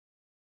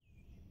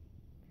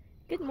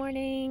Good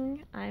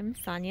morning, I'm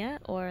Sonia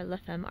or La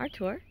Femme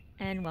Artour,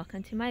 and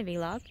welcome to my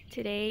vlog.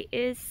 Today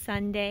is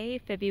Sunday,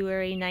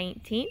 February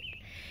 19th,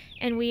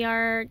 and we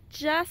are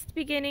just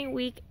beginning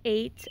week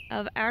 8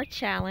 of our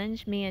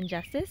challenge, me and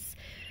Justice,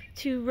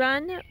 to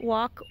run,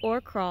 walk, or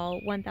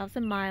crawl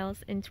 1,000 miles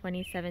in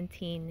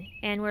 2017,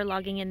 and we're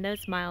logging in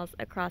those miles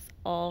across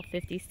all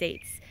 50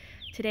 states.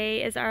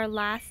 Today is our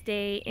last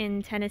day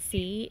in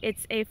Tennessee.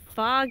 It's a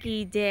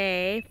foggy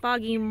day,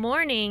 foggy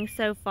morning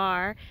so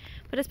far,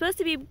 but it's supposed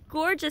to be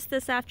gorgeous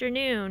this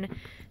afternoon.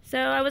 So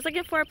I was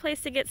looking for a place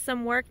to get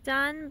some work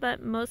done,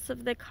 but most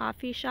of the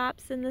coffee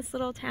shops in this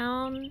little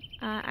town,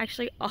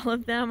 actually all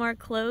of them, are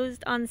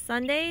closed on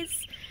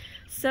Sundays.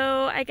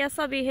 So I guess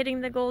I'll be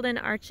hitting the Golden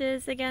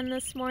Arches again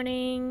this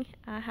morning,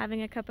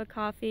 having a cup of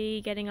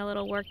coffee, getting a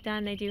little work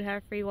done. They do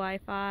have free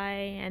Wi-Fi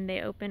and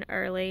they open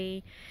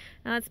early.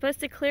 It's supposed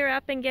to clear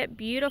up and get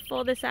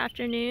beautiful this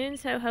afternoon,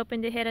 so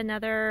hoping to hit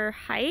another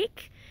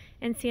hike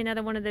and see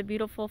another one of the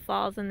beautiful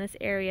falls in this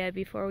area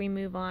before we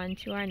move on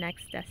to our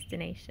next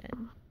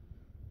destination.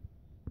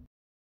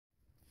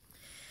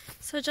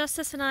 So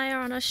Justice and I are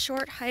on a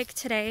short hike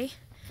today,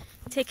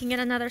 taking in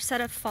another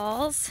set of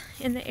falls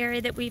in the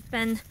area that we've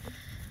been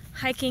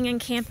hiking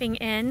and camping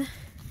in.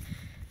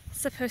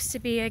 It's supposed to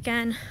be,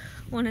 again,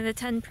 one of the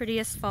 10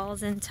 prettiest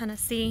falls in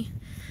Tennessee.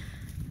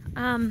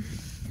 I'm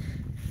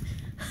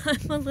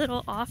a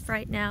little off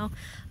right now,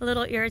 a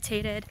little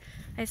irritated.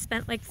 I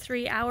spent like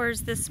 3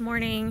 hours this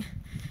morning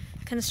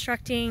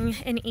constructing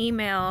an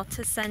email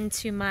to send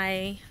to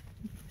my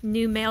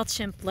new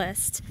MailChimp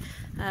list.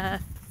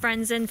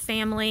 Friends and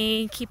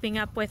family, keeping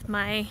up with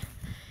my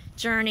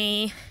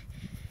journey.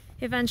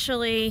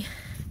 Eventually,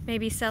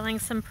 maybe selling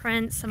some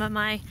prints, some of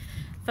my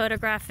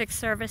photographic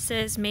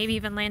services, maybe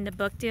even land a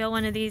book deal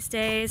one of these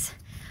days.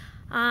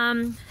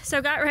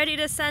 So got ready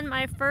to send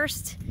my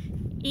first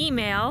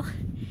email,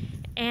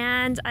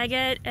 and I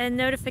get a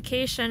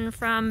notification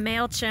from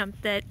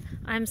MailChimp that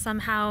I'm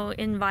somehow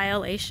in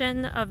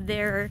violation of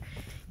their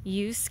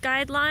use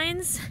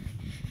guidelines,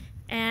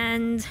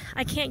 and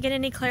I can't get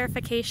any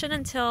clarification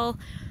until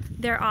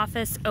their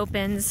office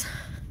opens,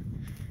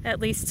 at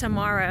least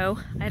tomorrow.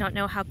 I don't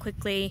know how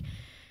quickly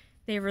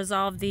they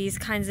resolve these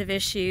kinds of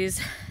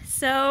issues.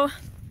 So,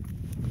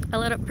 a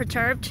little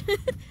perturbed,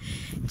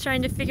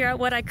 trying to figure out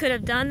what I could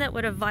have done that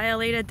would have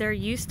violated their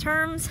use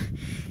terms.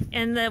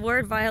 And the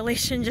word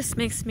violation just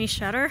makes me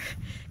shudder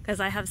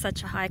because I have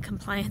such a high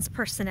compliance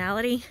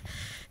personality.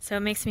 So it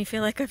makes me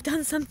feel like I've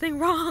done something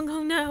wrong.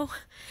 Oh no.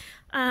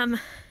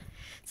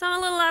 So I'm a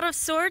little out of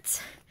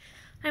sorts.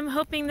 I'm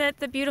hoping that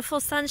the beautiful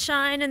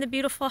sunshine and the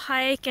beautiful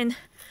hike and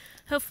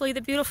hopefully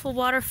the beautiful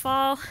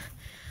waterfall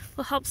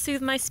will help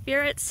soothe my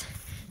spirits.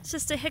 It's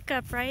just a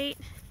hiccup, right?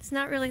 It's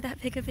not really that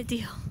big of a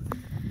deal.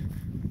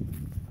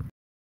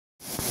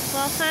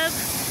 Well,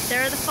 folks,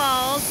 there are the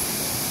falls.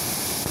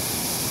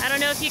 I don't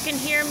know if you can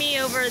hear me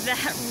over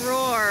that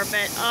roar,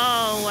 but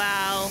oh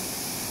wow,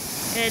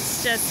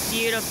 it's just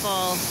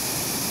beautiful.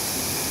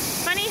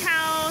 Funny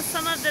how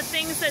some of the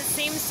things that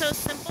seem so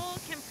simple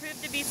can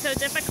prove to be so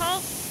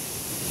difficult.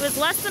 It was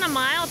less than a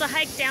mile to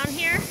hike down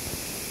here.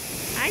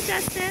 Hi,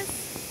 Justice.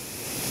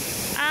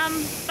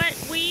 But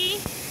we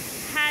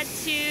had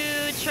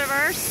to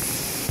traverse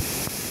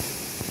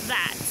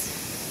that,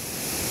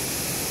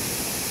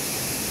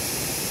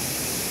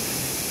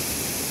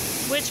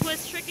 which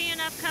was tricky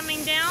enough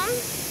coming down,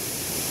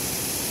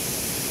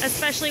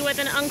 especially with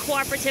an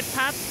uncooperative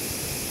pup.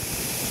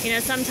 You know,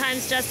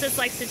 sometimes Justice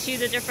likes to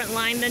choose a different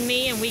line than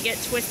me and we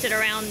get twisted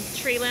around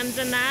tree limbs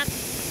and that.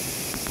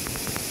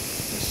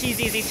 She's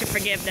easy to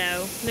forgive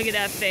though. Look at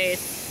that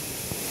face.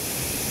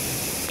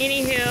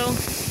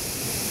 Anywho,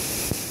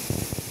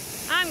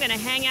 I'm gonna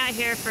hang out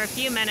here for a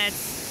few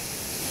minutes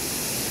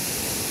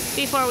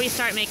before we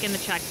start making the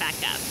trek back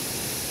up.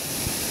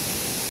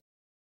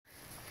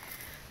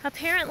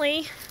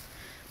 Apparently,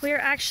 we're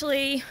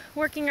actually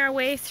working our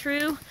way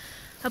through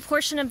a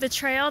portion of the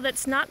trail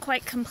that's not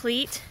quite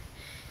complete.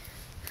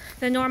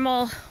 The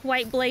normal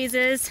white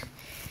blazes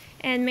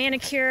and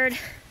manicured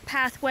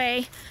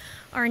pathway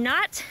are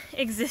not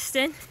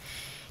existent.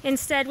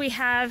 Instead, we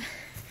have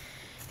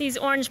these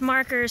orange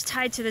markers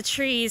tied to the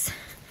trees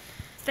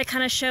that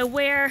kind of show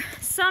where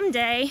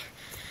someday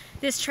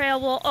this trail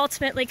will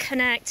ultimately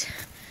connect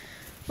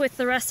with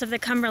the rest of the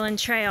Cumberland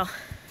Trail.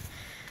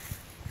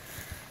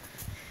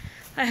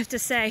 I have to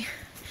say,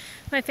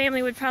 my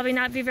family would probably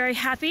not be very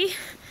happy,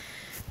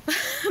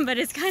 but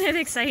it's kind of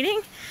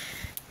exciting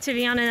to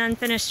be on an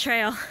unfinished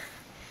trail.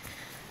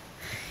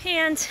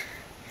 And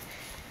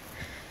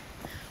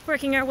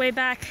working our way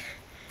back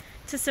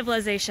to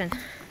civilization.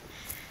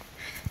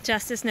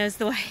 Justice knows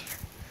the way.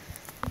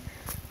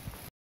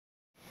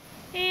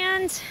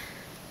 And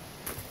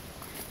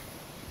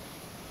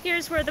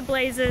here's where the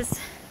blazes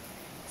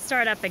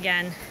start up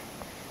again.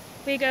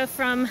 We go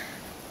from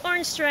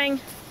orange string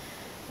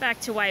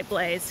back to white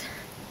blaze.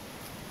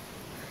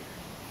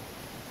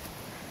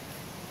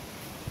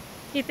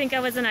 You'd think I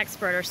was an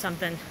expert or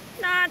something.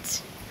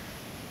 Not.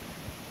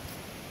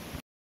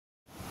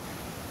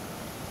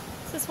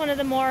 This is one of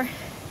the more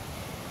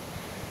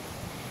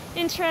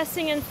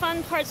interesting and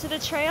fun parts of the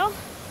trail.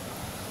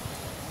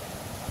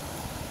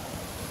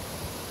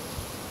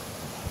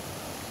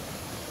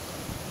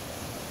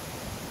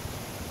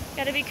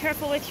 Got to be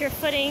careful with your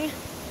footing.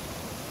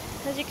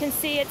 As you can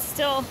see, it's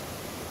still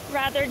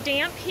rather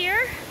damp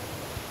here,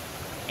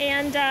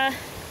 and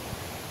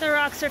the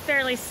rocks are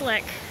fairly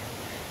slick.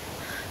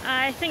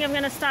 I think I'm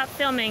going to stop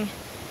filming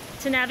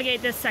to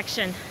navigate this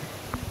section.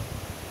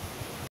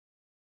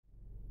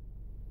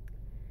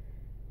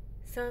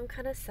 So I'm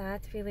kind of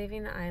sad to be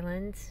leaving the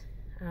island.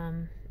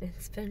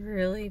 It's been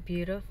really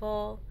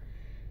beautiful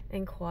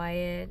and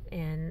quiet,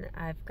 and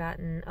I've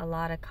gotten a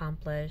lot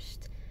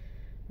accomplished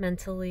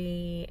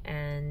mentally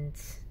and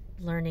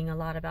learning a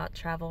lot about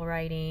travel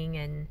writing,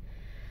 and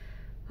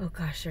oh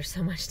gosh, there's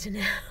so much to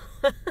know.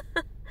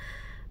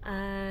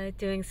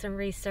 Doing some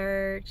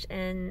research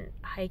and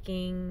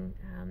hiking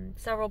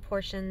several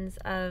portions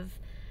of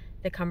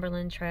the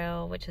Cumberland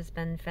Trail, which has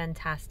been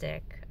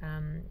fantastic.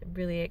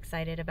 Really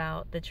excited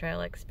about the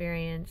trail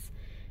experience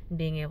and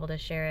being able to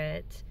share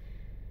it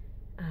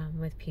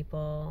with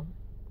people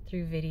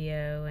through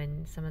video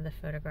and some of the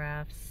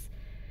photographs.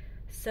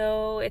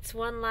 So it's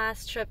one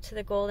last trip to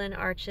the Golden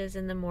Arches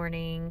in the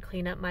morning,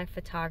 clean up my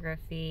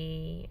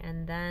photography,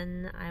 and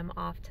then I'm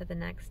off to the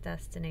next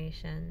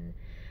destination.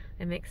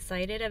 I'm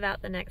excited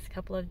about the next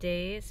couple of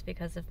days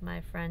because of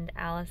my friend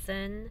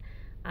Allison.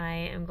 I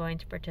am going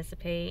to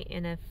participate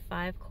in a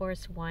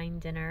 5-course wine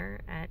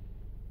dinner at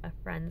a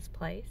friend's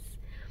place,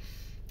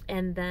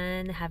 and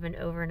then have an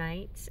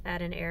overnight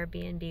at an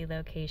Airbnb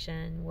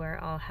location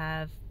where I'll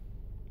have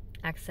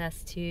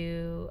access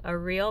to a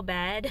real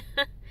bed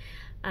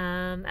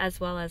as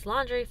well as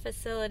laundry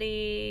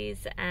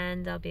facilities,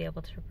 and I'll be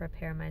able to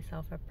prepare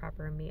myself a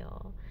proper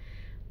meal.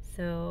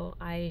 So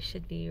I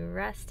should be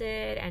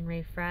rested and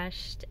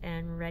refreshed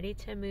and ready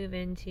to move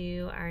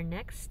into our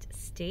next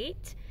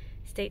state,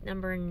 state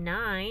number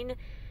 9,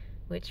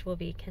 which will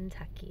be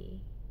Kentucky.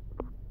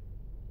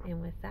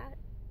 And with that,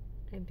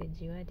 I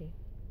bid you adieu.